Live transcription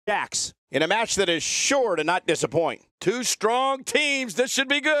Jax in a match that is sure to not disappoint. Two strong teams. This should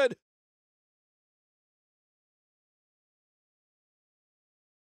be good.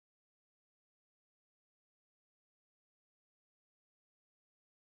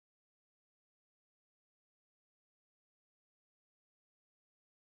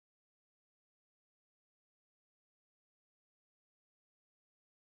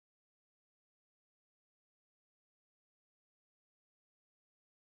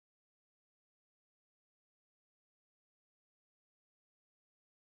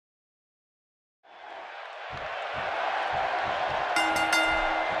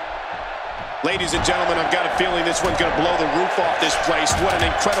 Ladies and gentlemen, I've got a feeling this one's going to blow the roof off this place. What an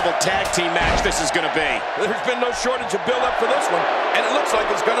incredible tag team match this is going to be. There's been no shortage of build-up for this one, and it looks like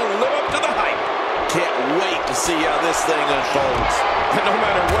it's going to live up to the hype. Can't wait to see how this thing unfolds. And no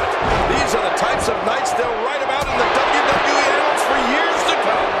matter what, these are the types of nights they'll write about in the WWE annals for years to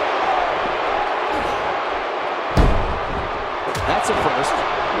come. That's a first.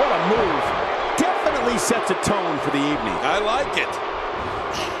 What a move. Definitely sets a tone for the evening. I like it.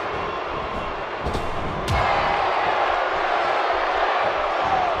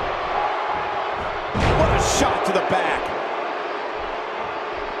 Shot to the back.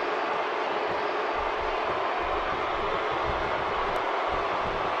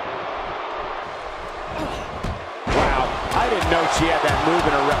 Wow, I didn't know she had that move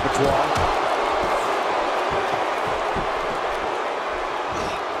in her repertoire.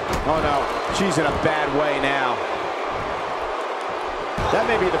 Oh no, she's in a bad way now. That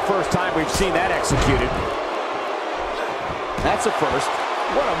may be the first time we've seen that executed. That's a first.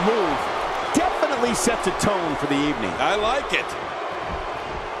 What a move. Definitely sets a tone for the evening. I like it.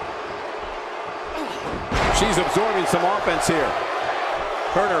 She's absorbing some offense here.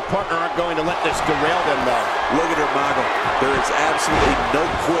 Her and her partner aren't going to let this derail them, though. Look at her, Michael. There is absolutely no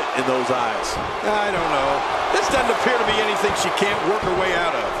quit in those eyes. I don't know. This doesn't appear to be anything she can't work her way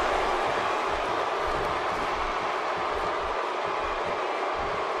out of.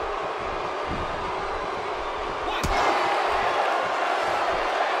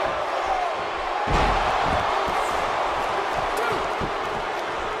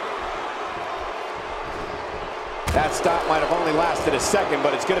 That stop might have only lasted a second,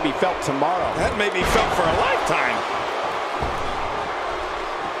 but it's going to be felt tomorrow. That may be felt for a lifetime.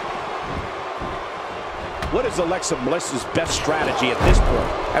 What is Alexa Bliss's best strategy at this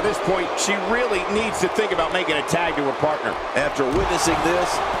point? At this point, she really needs to think about making a tag to her partner. After witnessing this,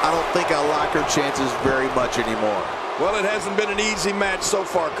 I don't think I like her chances very much anymore. Well, it hasn't been an easy match so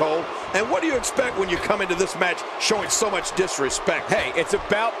far, Cole. And what do you expect when you come into this match showing so much disrespect? Hey, it's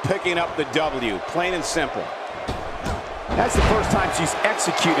about picking up the W, plain and simple. That's the first time she's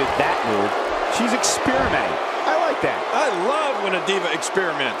executed that move. She's experimenting. I like that. I love when a diva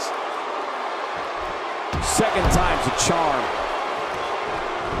experiments. Second time's a charm.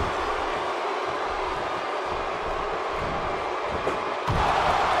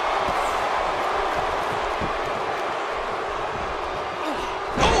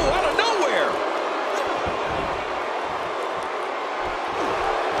 Oh, out of nowhere!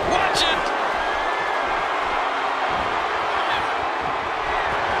 Watch it!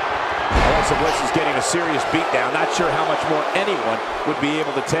 Alexa Bliss is getting a serious beatdown. Not sure how much more anyone would be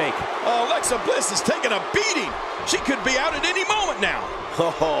able to take. Oh, Alexa Bliss is taking a beating. She could be out at any moment now.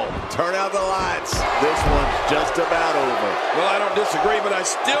 Oh, turn out the lights. This one's just about over. Well, I don't disagree, but I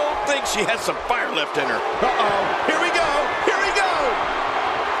still think she has some fire left in her. Uh-oh. Here we go. Here we go.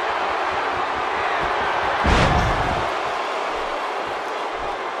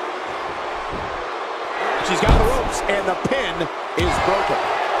 She's got the ropes, and the pin is broken.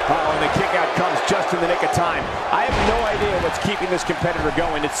 Oh, and the kick out comes just in the nick of time. I have no idea what's keeping this competitor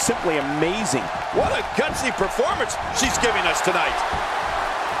going. It's simply amazing. What a gutsy performance she's giving us tonight.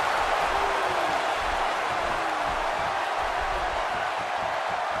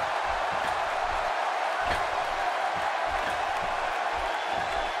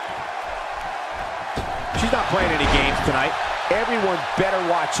 She's not playing any games tonight. Everyone better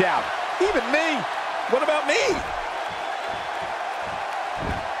watch out. Even me. What about me?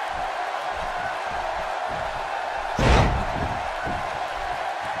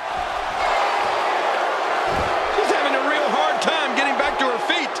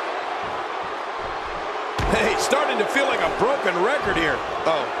 Hey, starting to feel like a broken record here.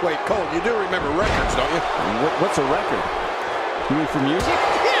 Oh, wait, Cole, you do remember records, don't you? What's a record? You mean for music?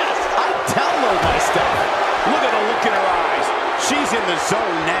 Yes, I download my stuff. Look at the look in her eyes. She's in the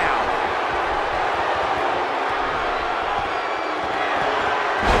zone now.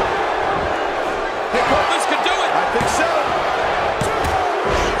 Hey, Cole, this could do it. I think so.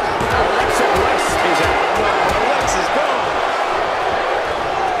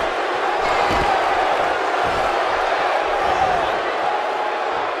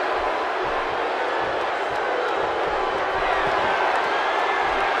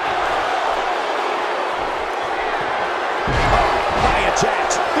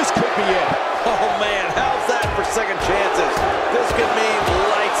 Oh, man, how's that for second chances? This could mean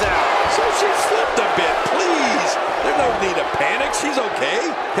lights out. So she slipped a bit, please. There's no need to panic. She's okay.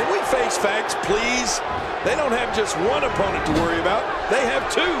 Can we face facts, please? They don't have just one opponent to worry about. They have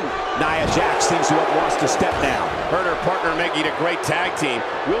two. Nia Jax seems to have lost a step now. Her and her partner making a great tag team.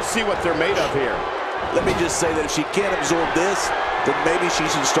 We'll see what they're made of here. Let me just say that if she can't absorb this, then maybe she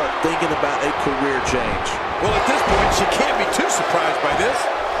should start thinking about a career change. Well, at this point, she can't be too surprised by this.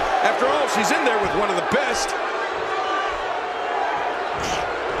 After all, she's in there with one of the best.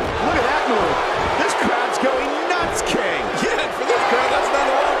 Look at that move. This crowd's going nuts, King. Yeah, and for this crowd, that's not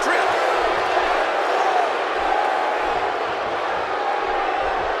a long trip.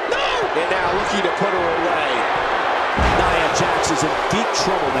 No! And now looking to put her away. Nia Jax is in deep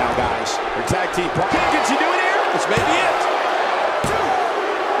trouble now, guys. Her tag team partner. Can she do it here? This may be it.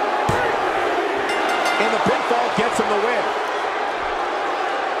 And the pinfall gets him the win.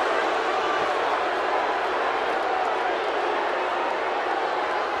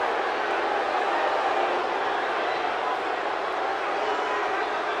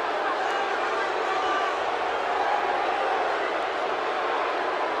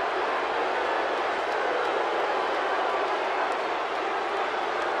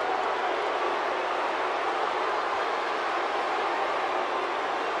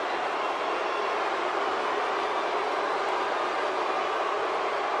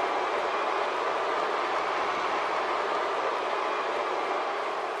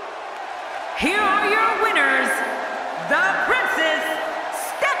 Here are your winners, the Princess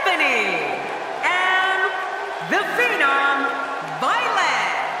Stephanie and the Phenom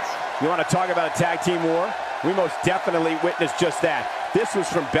Violet. You want to talk about a tag team war? We most definitely witnessed just that. This was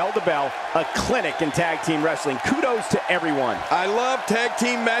from bell to bell, a clinic in tag team wrestling. Kudos to everyone. I love tag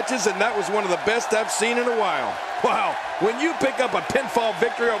team matches, and that was one of the best I've seen in a while. Wow, when you pick up a pinfall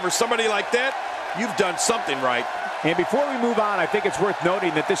victory over somebody like that, you've done something right. And before we move on, I think it's worth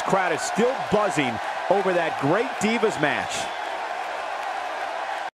noting that this crowd is still buzzing over that great Divas match.